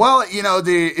 So well,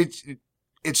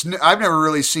 I've never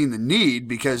really seen the need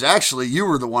because actually you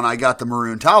were the one I got the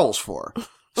maroon towels for.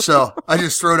 So I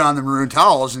just throw down the maroon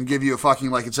towels and give you a fucking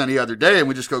like it's any other day and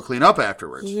we just go clean up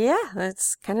afterwards. Yeah,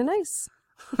 that's kind of nice.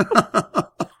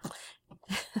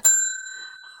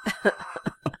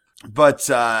 But,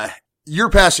 your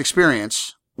past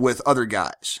experience with other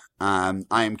guys, I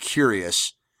am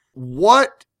curious,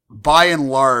 what by and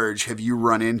large have you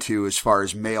run into as far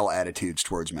as male attitudes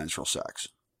towards menstrual sex?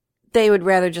 They would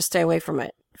rather just stay away from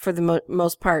it. For the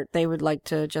most part, they would like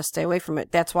to just stay away from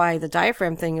it. That's why the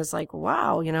diaphragm thing is like,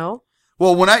 wow,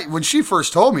 Well, when she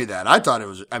first told me that, I thought it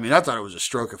was a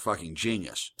stroke of fucking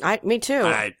genius. Me too.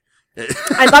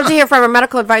 I'd love to hear from a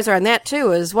medical advisor on that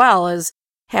too, as well as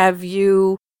have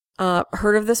you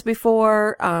heard of this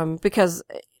before? Because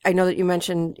I know that you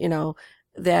mentioned,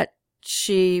 that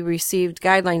she received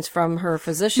guidelines from her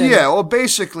physician. Yeah, well,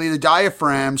 basically the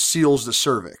diaphragm seals the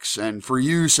cervix, and for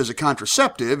use as a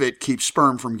contraceptive, it keeps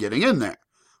sperm from getting in there.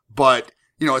 But,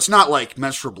 it's not like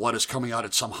menstrual blood is coming out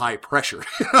at some high pressure.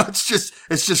 It's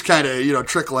just kind of,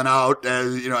 trickling out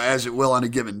as it will on a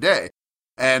given day.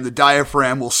 And the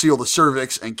diaphragm will seal the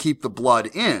cervix and keep the blood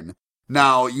in.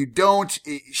 Now, we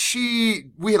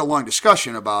had a long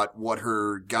discussion about what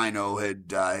her gyno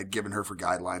had given her for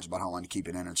guidelines about how long to keep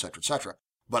it in, et cetera,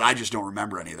 but I just don't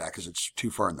remember any of that because it's too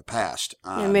far in the past.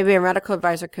 Maybe a medical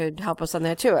advisor could help us on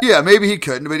that too. Yeah, maybe he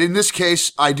could, but in this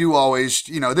case, I do always,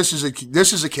 this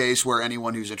is a case where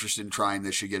anyone who's interested in trying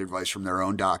this should get advice from their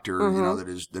own doctor, mm-hmm.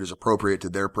 that is appropriate to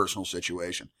their personal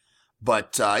situation.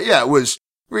 But, it was,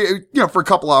 for a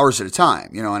couple hours at a time,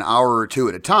 an hour or two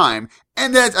at a time.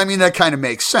 And that kind of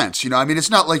makes sense, it's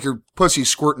not like your pussy's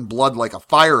squirting blood like a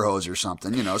fire hose or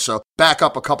something, so back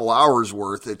up a couple hours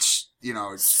worth,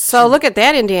 So look at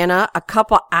that, Indiana, a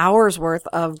couple hours worth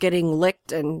of getting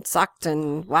licked and sucked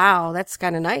and wow, that's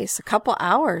kind of nice. A couple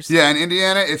hours. Yeah. And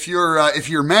Indiana, if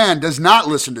your man does not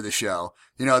listen to the show,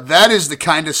 that is the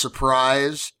kind of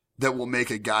surprise that will make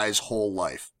a guy's whole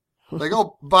life. Like,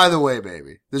 oh, by the way,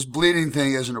 baby, this bleeding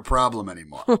thing isn't a problem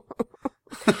anymore.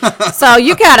 So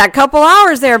you got a couple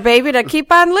hours there, baby, to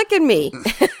keep on licking me.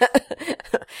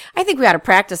 I think we ought to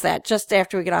practice that just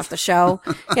after we get off the show.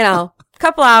 A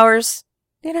couple hours,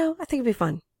 I think it'd be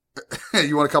fun.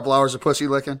 You want a couple hours of pussy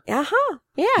licking? Uh-huh.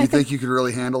 Yeah. You think you could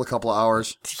really handle a couple of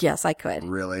hours? Yes, I could.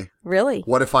 Really? Really?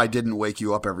 What if I didn't wake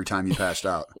you up every time you passed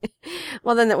out?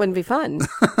 Well, then that wouldn't be fun.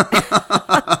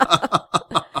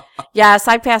 Yes,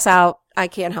 I pass out. I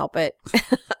can't help it.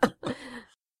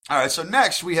 All right, so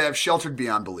next we have Sheltered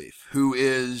Beyond Belief, who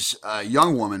is a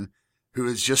young woman who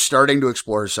is just starting to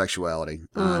explore her sexuality.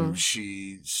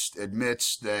 She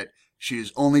admits that she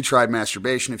has only tried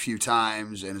masturbation a few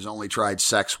times and has only tried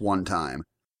sex one time.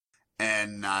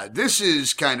 And this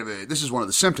is one of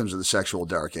the symptoms of the sexual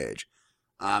dark age.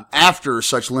 After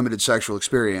such limited sexual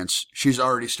experience, she's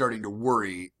already starting to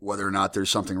worry whether or not there's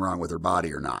something wrong with her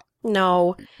body or not.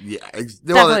 No. Yeah.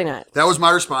 Definitely not. That was my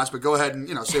response, but go ahead and,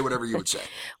 say whatever you would say.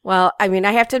 Well, I mean,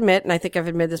 I have to admit, and I think I've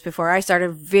admitted this before, I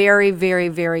started very, very,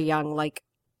 very young, like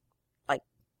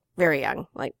very young,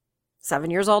 like 7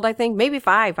 years old, I think, maybe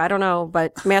 5, I don't know,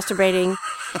 but masturbating.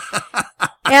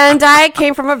 And I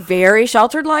came from a very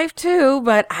sheltered life too,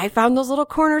 but I found those little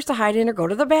corners to hide in or go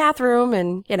to the bathroom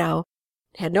and,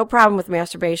 had no problem with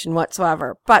masturbation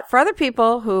whatsoever. But for other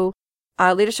people who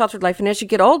lead a sheltered life, and as you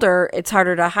get older, it's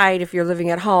harder to hide if you're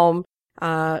living at home,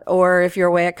 or if you're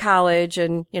away at college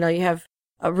and, you have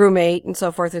a roommate and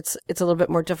so forth, it's a little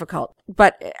bit more difficult.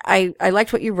 But I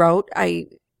liked what you wrote. A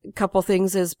couple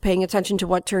things is paying attention to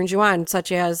what turns you on,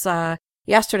 such as,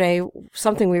 yesterday,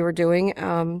 something we were doing,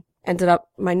 ended up,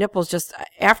 my nipples just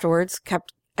afterwards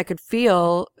I could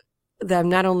feel them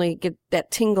not only get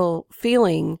that tingle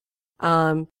feeling,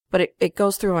 but it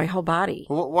goes through my whole body.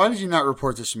 Well, why did you not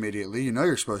report this immediately? You know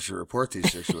you're supposed to report these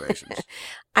situations.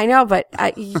 I know, but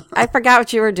I forgot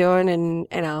what you were doing, and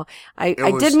I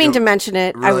did mean to mention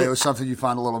it. Really, it was something you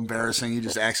found a little embarrassing. You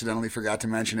just accidentally forgot to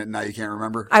mention it, and now you can't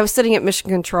remember. I was sitting at Mission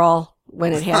Control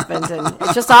when it happened, and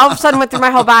it just all of a sudden went through my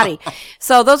whole body.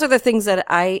 So those are the things that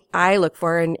I look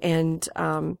for, and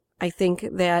I think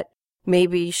that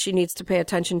maybe she needs to pay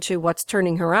attention to what's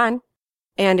turning her on.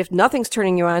 And if nothing's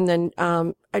turning you on, then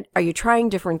are you trying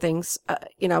different things?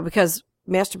 Because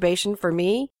masturbation for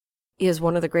me is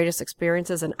one of the greatest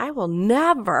experiences, and I will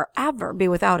never, ever be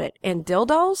without it. And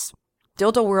dildo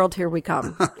world, here we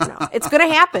come. It's going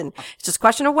to happen. It's just a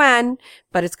question of when,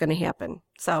 but it's going to happen.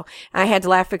 So I had to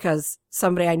laugh because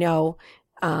somebody I know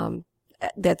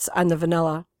that's on the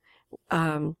vanilla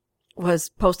was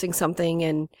posting something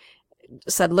and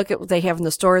said, look at what they have in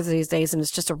the stores these days, and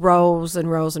it's just rows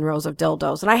and rows and rows of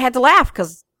dildos. And I had to laugh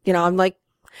because, I'm like,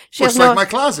 looks like my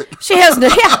closet. She has no,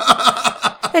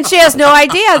 yeah. And she has no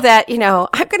idea that,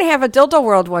 I'm going to have a dildo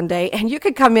world one day, and you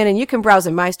can come in and you can browse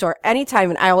in my store anytime,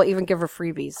 and I will even give her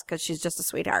freebies because she's just a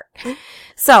sweetheart.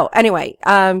 So anyway,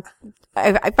 I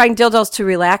find dildos to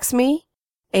relax me.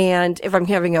 And if I'm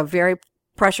having a very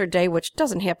pressured day, which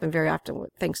doesn't happen very often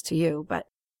thanks to you, but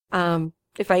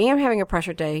if I am having a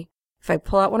pressured day, if I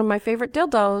pull out one of my favorite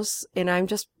dildos and I'm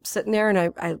just sitting there and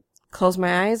I close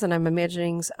my eyes and I'm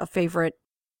imagining a favorite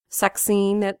sex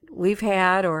scene that we've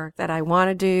had or that I want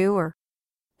to do,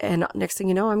 and next thing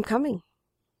you know, I'm coming.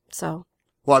 So.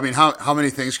 Well, I mean, how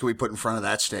many things can we put in front of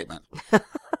that statement?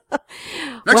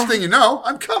 Next thing you know,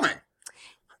 I'm coming.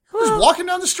 I was walking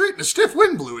down the street and a stiff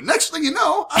wind blew, and next thing you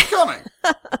know, I'm coming.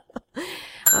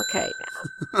 Okay.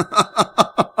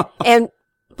 And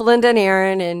Belinda and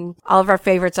Aaron and all of our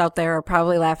favorites out there are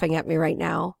probably laughing at me right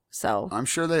now. So I'm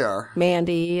sure they are.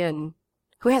 Mandy, and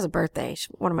who has a birthday? She's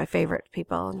one of my favorite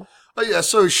people. Oh yeah,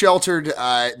 so Sheltered.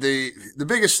 The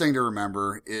biggest thing to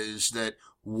remember is that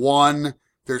 1,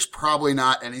 there's probably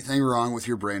not anything wrong with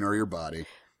your brain or your body.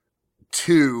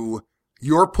 2,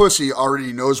 your pussy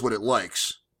already knows what it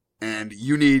likes, and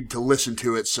you need to listen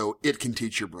to it so it can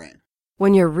teach your brain.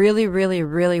 When you're really, really,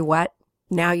 really wet,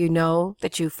 now you know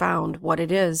that you found what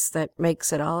it is that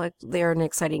makes it all there and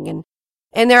exciting.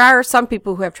 And there are some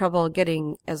people who have trouble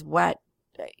getting as wet.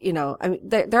 I mean,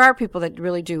 there are people that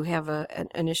really do have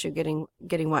an issue getting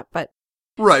wet, but.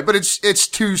 Right, but it's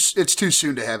too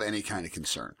soon to have any kind of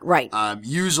concern. Right.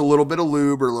 Use a little bit of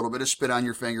lube or a little bit of spit on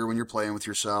your finger when you're playing with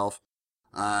yourself.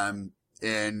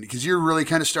 And because you're really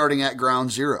kind of starting at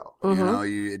ground zero,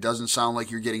 it doesn't sound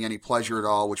like you're getting any pleasure at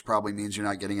all, which probably means you're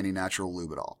not getting any natural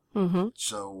lube at all. Mm-hmm.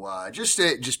 So,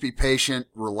 just be patient,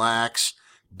 relax.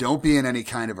 Don't be in any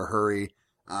kind of a hurry.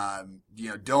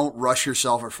 Don't rush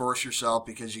yourself or force yourself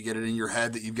because you get it in your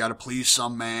head that you've got to please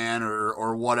some man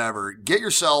or whatever. Get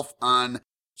yourself on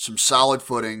some solid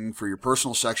footing for your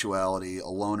personal sexuality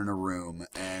alone in a room,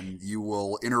 and you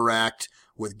will interact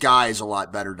with guys a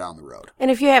lot better down the road.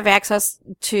 And if you have access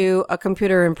to a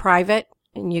computer in private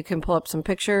and you can pull up some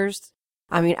pictures,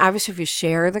 I mean, obviously if you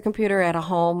share the computer at a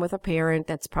home with a parent,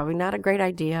 that's probably not a great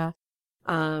idea.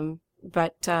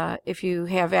 But if you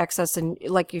have access, and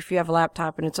like if you have a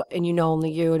laptop and you know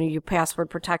only you and you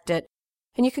password protect it,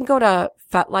 and you can go to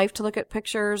FetLife to look at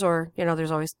pictures, or,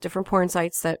 there's always different porn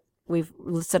sites that we've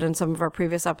listed in some of our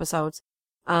previous episodes.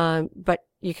 But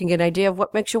you can get an idea of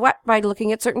what makes you wet by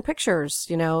looking at certain pictures,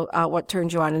 what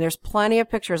turns you on. And there's plenty of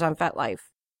pictures on FetLife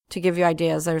to give you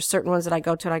ideas. There's certain ones that I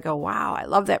go to and I go, wow, I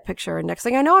love that picture. And next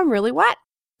thing I know, I'm really wet.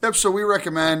 Yep, so we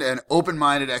recommend an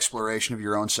open-minded exploration of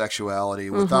your own sexuality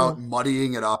without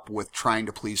muddying it up with trying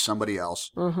to please somebody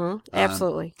else.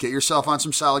 Absolutely. Get yourself on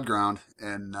some solid ground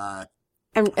and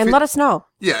let us know.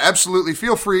 Yeah, absolutely.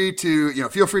 Feel free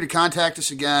to contact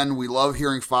us again. We love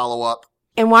hearing follow-up.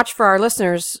 And watch for our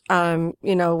listeners,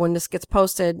 when this gets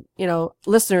posted,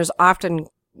 listeners often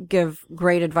give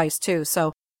great advice too.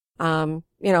 So,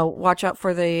 watch out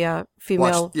for the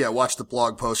female. Watch the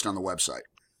blog post on the website.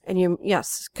 And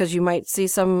because you might see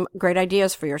some great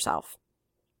ideas for yourself.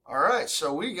 All right,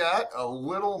 so we got a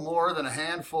little more than a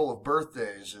handful of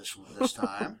birthdays this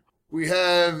time. We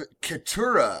have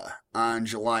Keturah on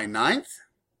July 9th,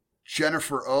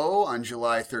 Jennifer O on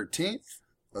July 13th,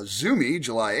 Azumi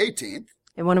July 18th,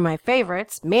 and one of my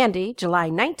favorites, Mandy, July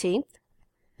 19th.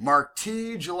 Mark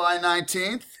T, July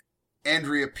 19th.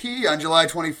 Andrea P on July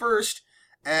 21st.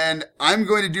 And I'm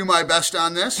going to do my best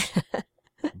on this.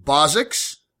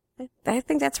 Bozix. I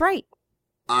think that's right.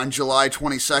 On July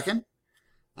 22nd.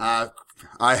 I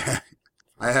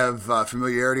have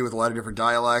familiarity with a lot of different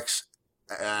dialects,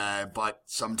 but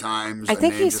sometimes a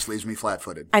name just leaves me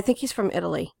flat-footed. I think he's from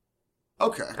Italy.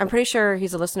 Okay. I'm pretty sure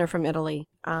he's a listener from Italy.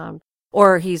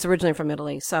 Or he's originally from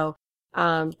Italy. So,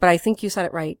 but I think you said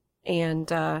it right. And,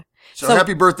 so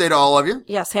happy birthday to all of you.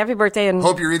 Yes, happy birthday. And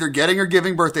hope you're either getting or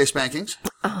giving birthday spankings.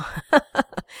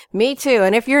 Me too.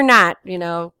 And if you're not,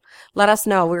 let us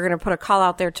know. We're going to put a call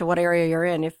out there to what area you're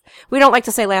in. If we don't like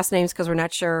to say last names because we're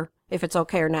not sure if it's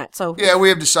okay or not. So yeah, we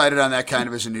have decided on that kind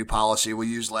of as a new policy. We'll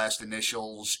use last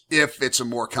initials if it's a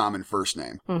more common first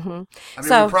name. Mm-hmm. I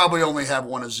mean, we probably only have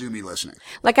one Azumi listening.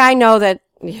 Like I know that.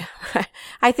 Yeah,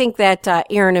 I think that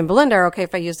Aaron and Belinda are okay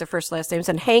if I use their first last names,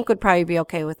 and Hank would probably be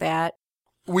okay with that.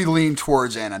 We lean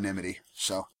towards anonymity,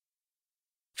 so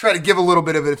try to give a little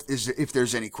bit of it if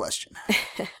there's any question.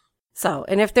 So,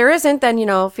 and if there isn't, then,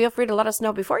 feel free to let us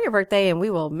know before your birthday, and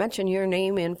we will mention your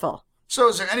name in full. So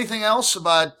is there anything else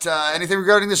about anything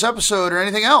regarding this episode or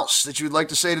anything else that you would like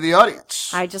to say to the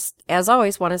audience? I just, as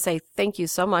always, want to say thank you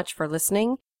so much for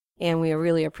listening, and we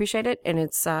really appreciate it. And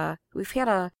it's we've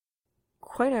had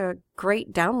quite a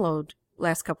great download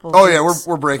last couple of weeks. Yeah,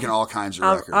 we're breaking all kinds of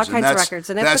records. All kinds of records,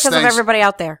 and that's because of everybody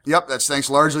out there. Yep, that's thanks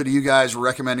largely to you guys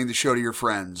recommending the show to your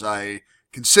friends. I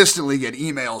consistently get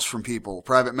emails from people,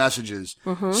 private messages,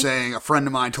 saying a friend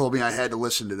of mine told me I had to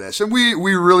listen to this. And we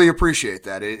really appreciate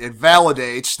that. It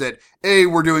validates that, A,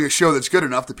 we're doing a show that's good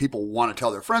enough that people want to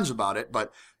tell their friends about it,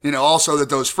 but, also that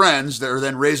those friends, they're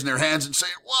then raising their hands and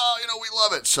saying, well, we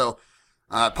love it. So,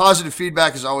 positive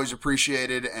feedback is always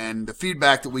appreciated, and the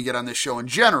feedback that we get on this show in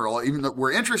general, even though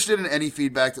we're interested in any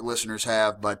feedback that listeners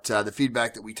have, but the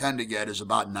feedback that we tend to get is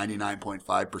about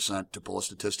 99.5% to pull a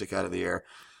statistic out of the air.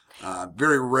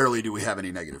 Very rarely do we have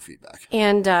any negative feedback.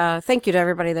 And thank you to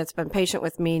everybody that's been patient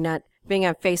with me not being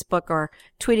on Facebook or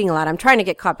tweeting a lot. I'm trying to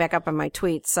get caught back up on my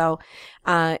tweets. So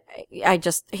I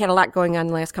just had a lot going on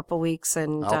the last couple of weeks.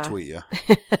 And I'll tweet you.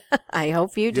 I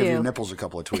hope you do. Give your nipples a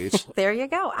couple of tweets. There you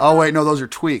go. Oh, wait, no, those are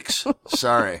tweaks.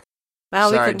 Sorry.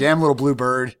 Well, sorry, damn little blue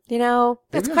bird.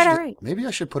 That's quite all right. Maybe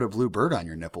I should put a blue bird on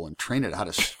your nipple and train it how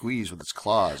to squeeze with its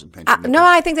claws and pinch your nipple. No,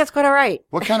 I think that's quite all right.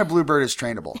 What kind of blue bird is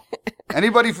trainable?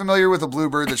 Anybody familiar with a blue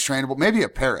bird that's trainable? Maybe a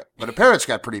parrot, but a parrot's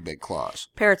got pretty big claws.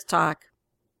 Parrots talk.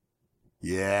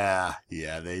 Yeah,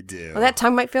 they do. Well, that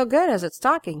tongue might feel good as it's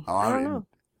talking. I don't know.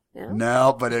 Yeah.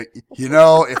 No, but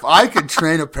if I could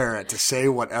train a parrot to say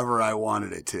whatever I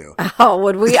wanted it to. Oh,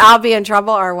 would we all be in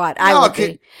trouble or what? I would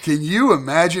be. Can you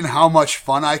imagine how much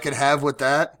fun I could have with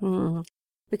that?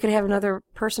 We could have another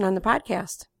person on the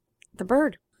podcast, the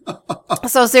bird.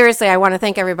 So seriously, I want to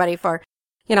thank everybody for,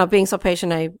 being so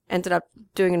patient. I ended up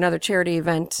doing another charity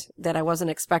event that I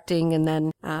wasn't expecting, and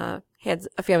then had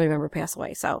a family member pass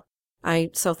away. So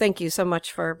thank you so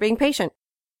much for being patient.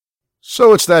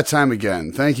 So it's that time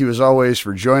again. Thank you as always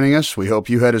for joining us. We hope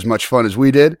you had as much fun as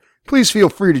we did. Please feel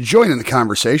free to join in the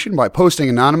conversation by posting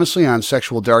anonymously on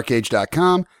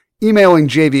sexualdarkage.com, emailing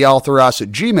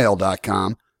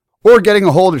jvaltheros@gmail.com, or getting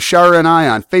a hold of Shara and I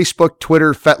on Facebook,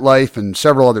 Twitter, FetLife, and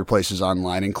several other places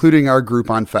online, including our group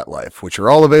on FetLife, which are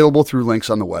all available through links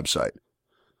on the website.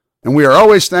 And we are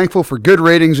always thankful for good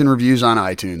ratings and reviews on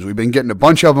iTunes. We've been getting a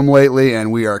bunch of them lately,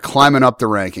 and we are climbing up the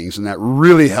rankings, and that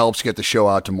really helps get the show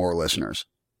out to more listeners.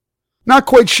 Not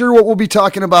quite sure what we'll be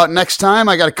talking about next time.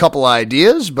 I got a couple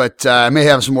ideas, but I may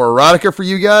have some more erotica for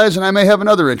you guys, and I may have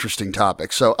another interesting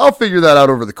topic. So I'll figure that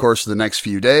out over the course of the next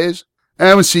few days,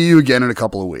 and we'll see you again in a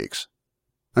couple of weeks.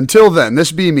 Until then,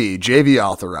 this be me, JV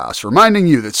Altheros, reminding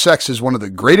you that sex is one of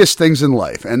the greatest things in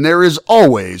life, and there is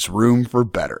always room for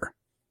better.